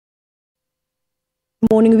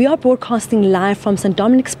Morning. We are broadcasting live from St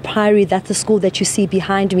Dominics Priory. That's the school that you see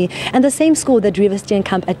behind me, and the same school that Reeva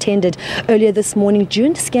Steenkamp attended earlier this morning.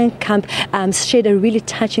 June Steenkamp shared a really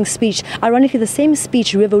touching speech. Ironically, the same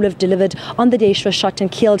speech Reeva would have delivered on the day she was shot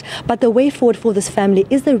and killed. But the way forward for this family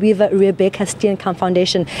is the Reeva Steenkamp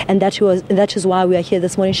Foundation, and that is why we are here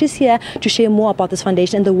this morning. She's here to share more about this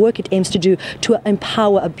foundation and the work it aims to do to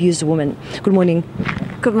empower abused women. Good morning.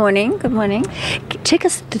 Good morning. Good morning. Take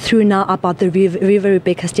us through now about the Reeva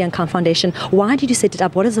Steenkamp Foundation. Why did you set it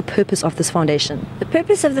up? What is the purpose of this foundation? The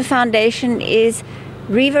purpose of the foundation is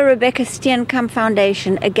Reeva Steenkamp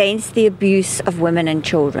Foundation against the abuse of women and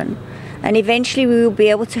children. And eventually we will be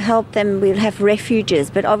able to help them. We'll have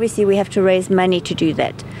refuges, but obviously we have to raise money to do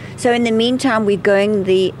that. So in the meantime, we're going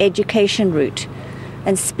the education route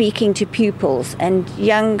and speaking to pupils and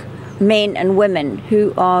young men and women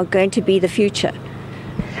who are going to be the future.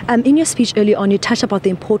 In your speech earlier on, you touched about the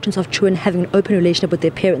importance of children having an open relationship with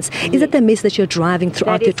their parents. Is that the message that you're driving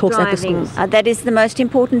throughout your talks at the schools? That is the most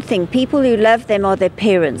important thing. People who love them are their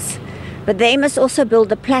parents. But they must also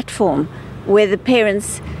build a platform where the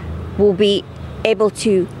parents will be able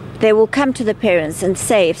to, they will come to the parents and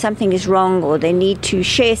say if something is wrong or they need to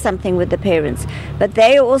share something with the parents. But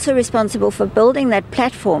they are also responsible for building that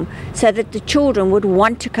platform so that the children would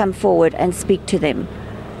want to come forward and speak to them.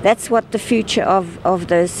 That's what the future of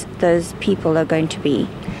those people are going to be.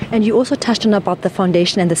 And you also touched on about the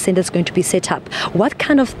foundation and the centre that's going to be set up. What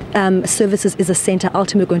kind of services is the centre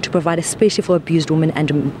ultimately going to provide, especially for abused women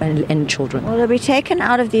and children? Well, they'll be taken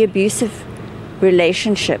out of the abusive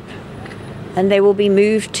relationship and they will be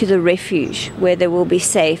moved to the refuge where they will be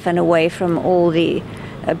safe and away from all the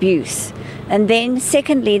abuse. And then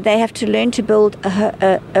secondly, they have to learn to build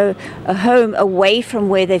a home away from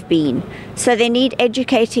where they've been. So they need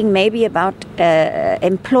educating maybe about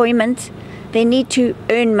employment. They need to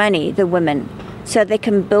earn money, the women, so they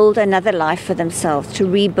can build another life for themselves, to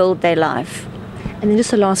rebuild their life. And then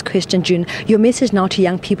just a last question, June. Your message now to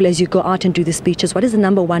young people as you go out and do the speeches, what is the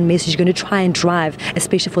number one message you're going to try and drive,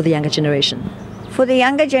 especially for the younger generation? For the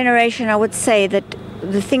younger generation, I would say that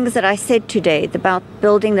the things that I said today about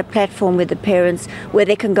building the platform with the parents where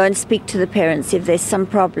they can go and speak to the parents if there's some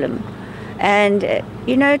problem. And,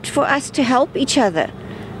 for us to help each other,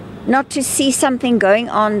 not to see something going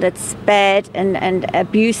on that's bad and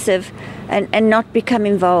abusive and not become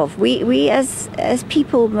involved. We as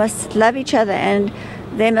people must love each other and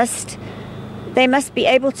they must be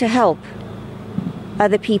able to help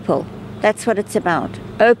other people. That's what it's about,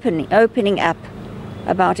 opening up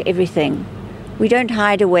about everything. We don't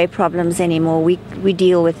hide away problems anymore. We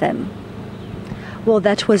deal with them. Well,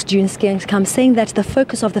 that was June Steenkamp saying that the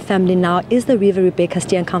focus of the family now is the Reeva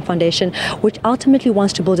Steenkamp Foundation, which ultimately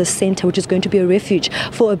wants to build a centre which is going to be a refuge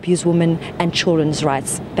for abused women and children's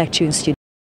rights. Back to you in studio.